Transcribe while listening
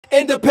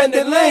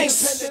Independent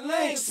Links.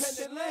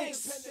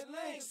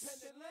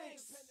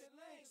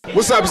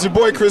 What's up? It's your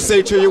boy Chris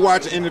H. Here. You're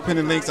watching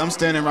Independent Links. I'm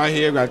standing right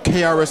here. We got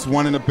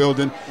KRS-One in the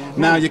building.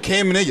 Now, you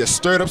came in there, you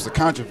stirred up some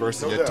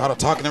controversy. You started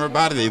talking to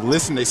everybody. They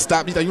listened. They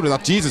stopped. You thought you would have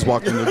thought Jesus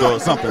walked in the door or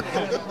something.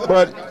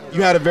 But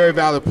you had a very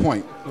valid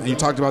point. And you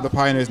talked about the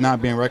pioneers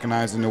not being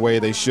recognized in the way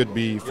they should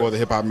be for the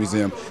Hip Hop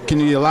Museum. Can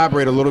you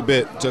elaborate a little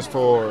bit just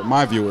for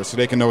my viewers so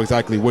they can know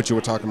exactly what you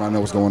were talking about and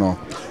know what's going on?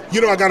 You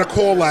know, I got a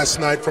call last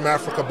night from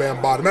Africa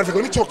Bambaataa. Matter of fact,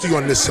 let me talk to you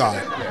on this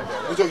side.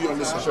 Let me talk to you on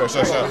this side.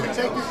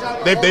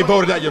 Sure. They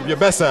voted out your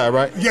best side,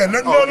 right? Yeah,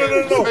 no.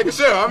 Just making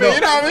sure. I mean,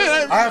 you know what I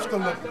mean? I have to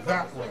look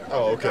that way.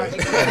 Oh, okay.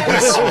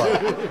 This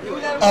way.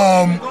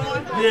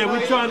 Yeah,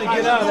 we're trying to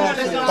get out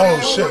actually. Oh,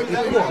 shit.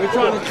 We're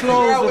trying to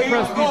close the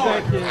press beat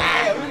back here.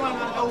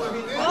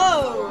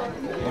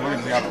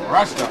 We got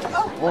rushed up.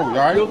 Whoa, you all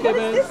right? You okay,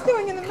 man? What's this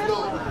doing in the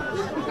middle?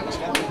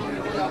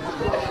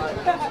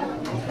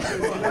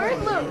 Where's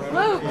Luke?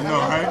 Luke? You know,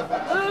 right?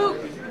 Luke?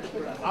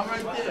 I'm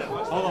right there.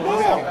 Hold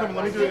on. Come on,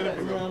 let me do it.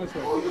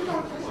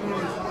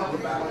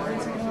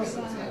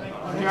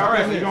 You all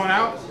right? You going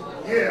out?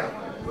 Yeah.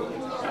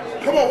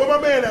 Come on, where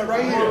my man at?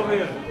 Right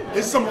here.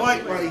 There's some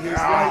light right here.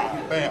 It's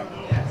light. Bam.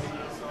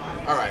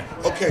 All right.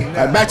 Okay, All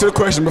now. right, back to the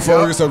question before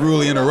we were so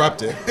rudely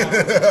interrupted.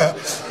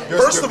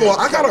 First of all,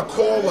 I got a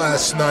call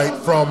last night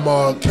from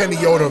Kenny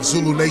Yoda of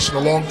Zulu Nation, a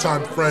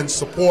longtime friend,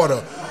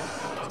 supporter.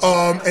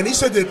 And he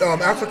said that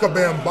Africa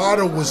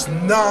Bambaataa was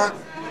not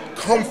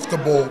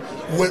comfortable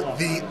with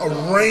the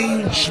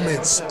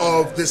arrangements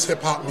of this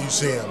hip-hop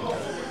museum.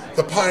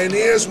 The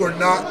pioneers were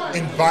not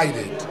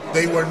invited.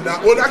 They were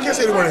not, well, I can't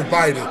say they weren't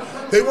invited.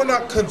 They were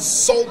not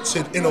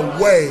consulted in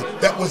a way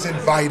that was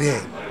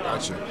inviting.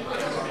 Gotcha.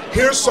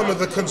 Here's some of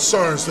the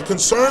concerns. The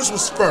concerns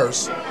was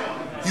first,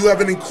 you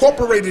have an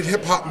incorporated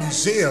hip-hop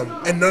museum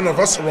and none of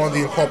us are on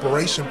the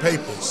incorporation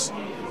papers.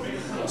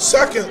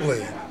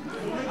 Secondly,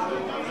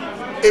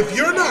 if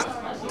you're not,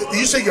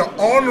 you say you're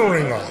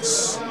honoring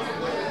us,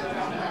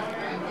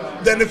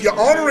 then if you're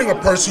honoring a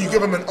person, you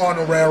give them an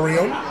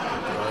honorarium.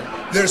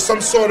 There's some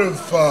sort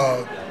of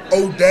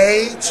ode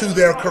to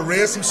their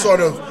career, some sort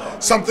of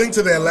something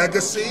to their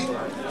legacy.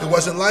 It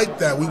wasn't like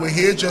that. We were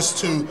here just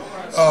to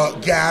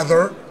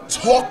gather,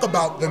 talk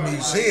about the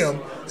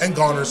museum, and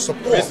garner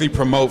support. Basically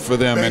promote for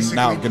them Basically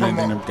and not get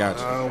anything promote. to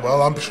gotcha.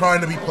 Well, I'm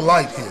trying to be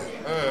polite here.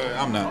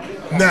 I'm not.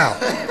 Now,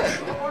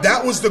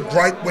 that was the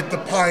gripe with the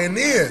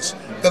pioneers.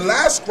 The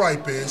last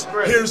gripe is,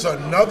 here's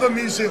another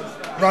museum.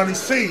 Ronnie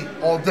C.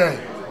 all day.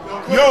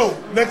 Yo,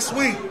 next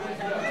week.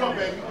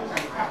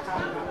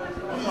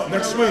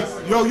 Next week.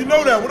 Yo, you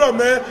know that. What up,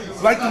 man?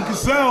 Like them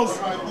gazelles.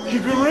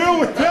 Keep it real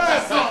with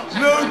that.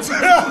 No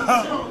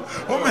doubt.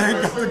 My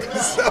man got the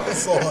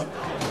gazelles on.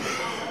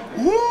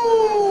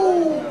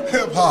 Woo!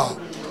 Hip hop.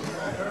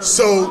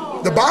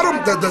 So the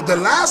bottom, the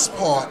last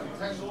part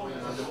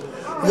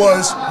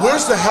was,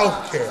 where's the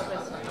health care?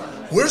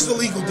 Where's the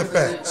legal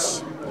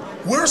defense?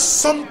 Where's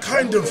some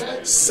kind of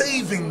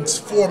savings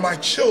for my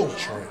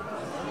children?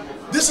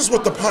 This is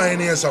what the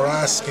pioneers are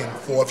asking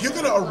for. If you're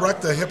going to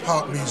erect a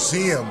hip-hop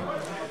museum,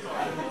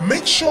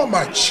 make sure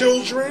my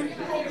children,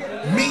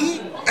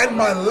 me, and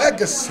my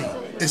legacy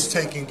is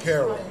taken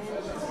care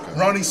of.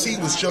 Ronnie C.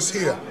 was just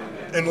here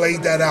and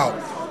laid that out.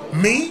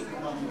 Me,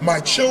 my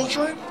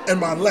children, and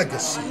my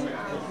legacy.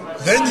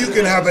 Then you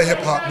can have a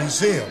hip-hop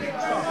museum.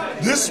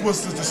 This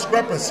was the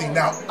discrepancy.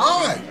 Now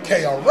I,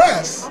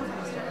 KRS,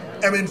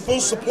 am in full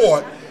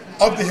support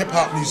of the Hip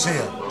Hop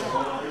Museum.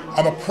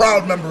 I'm a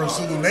proud member of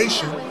Zulu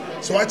Nation,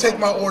 so I take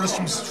my orders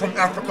from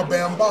Africa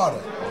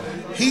Bambaataa.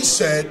 He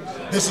said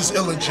this is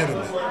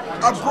illegitimate.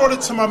 I brought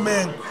it to my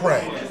man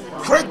Craig.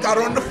 Craig got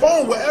on the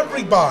phone with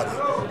everybody,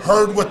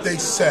 heard what they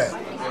said,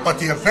 but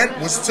the event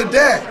was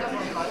today.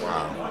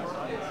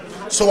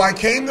 So I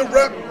came to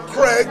rep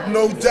Craig,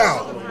 no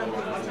doubt,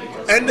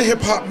 and the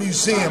Hip Hop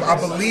Museum. I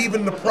believe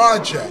in the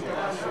project,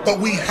 but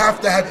we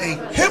have to have a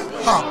hip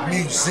hop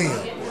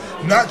museum,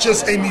 not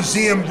just a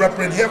museum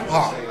repping hip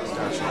hop.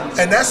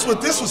 And that's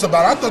what this was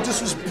about. I thought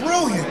this was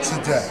brilliant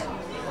today.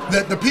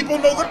 That the people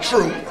know the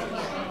truth.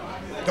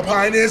 The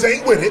pioneers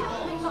ain't with it,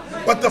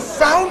 but the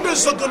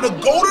founders are gonna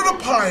go to the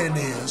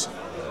pioneers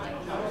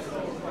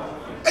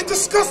and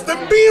discuss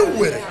them being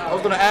with it. I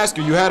was going to ask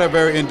you, you had a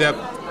very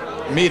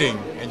in-depth meeting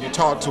and you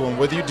talked to them.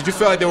 Did you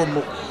feel like they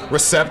were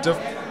receptive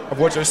of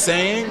what you're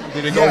saying?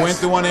 Did they go in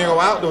through one and go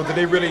out, or did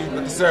they really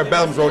let the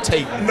cerebellums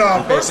rotate?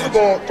 No, first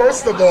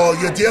of all,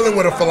 you're dealing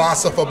with a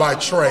philosopher by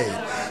trade.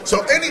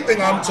 So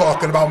anything I'm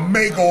talking about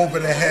may go over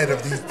the head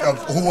of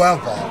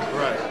whoever.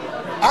 Right.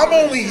 I'm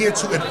only here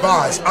to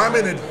advise. I'm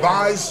an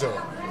advisor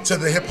to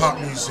the Hip Hop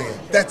Museum.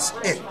 That's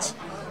it.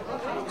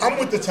 I'm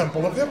with the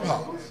Temple of Hip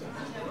Hop.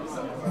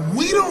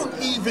 We don't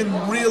even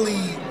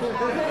really,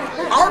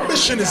 our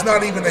mission is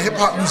not even a hip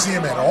hop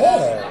museum at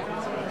all.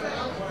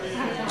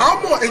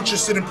 I'm more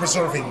interested in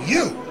preserving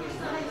you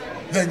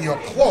than your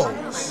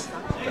clothes.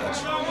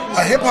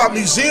 A hip hop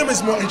museum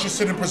is more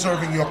interested in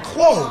preserving your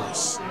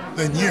clothes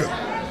than you.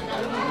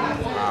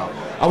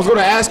 I was going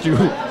to ask you,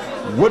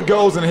 what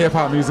goes in a hip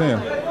hop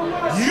museum?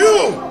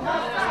 You!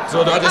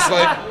 So do I just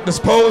like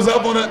just pose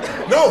up on it?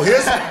 No,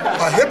 here's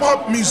a hip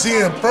hop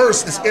museum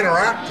first is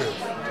interactive.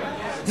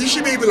 You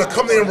should be able to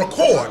come there and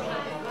record.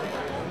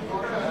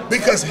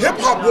 Because hip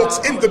hop walks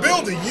in the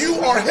building. You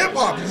are hip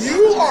hop.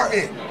 You are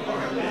it.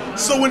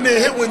 So when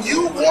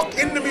you walk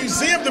in the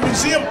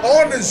museum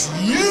honors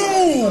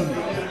you.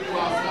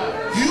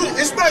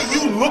 It's not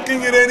you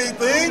looking at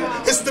anything.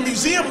 It's the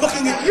museum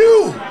looking at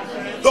you.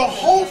 The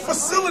whole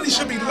facility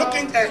should be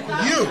looking at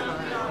you.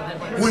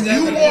 When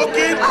you walk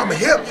in, I'm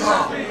hip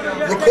hop.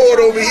 Record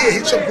over here,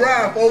 hit your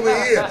graph over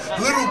here.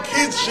 Little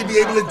kids should be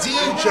able to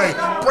DJ,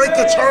 break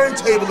a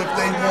turntable if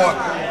they want.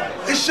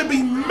 It should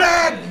be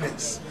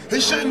madness.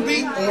 It shouldn't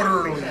be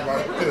orderly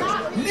like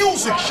this.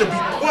 Music should be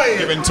playing.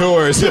 Giving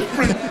tours.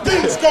 Different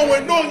things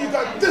going on. You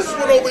got this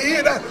one over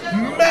here. That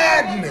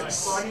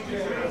madness.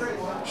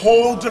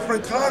 Whole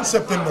different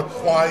concept in the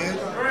quiet.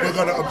 We're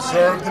gonna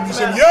observe the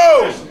museum.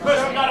 Yo!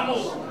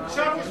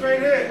 Chuck is right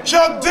here.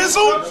 Chuck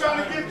Dizzle? I'm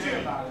trying to get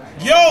you.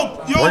 Yo!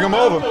 Bring him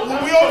over.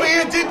 We over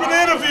here deep in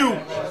the interview.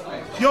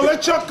 Yo,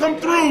 let Chuck come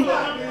through. You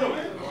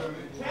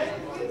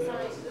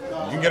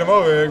can get him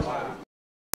over here.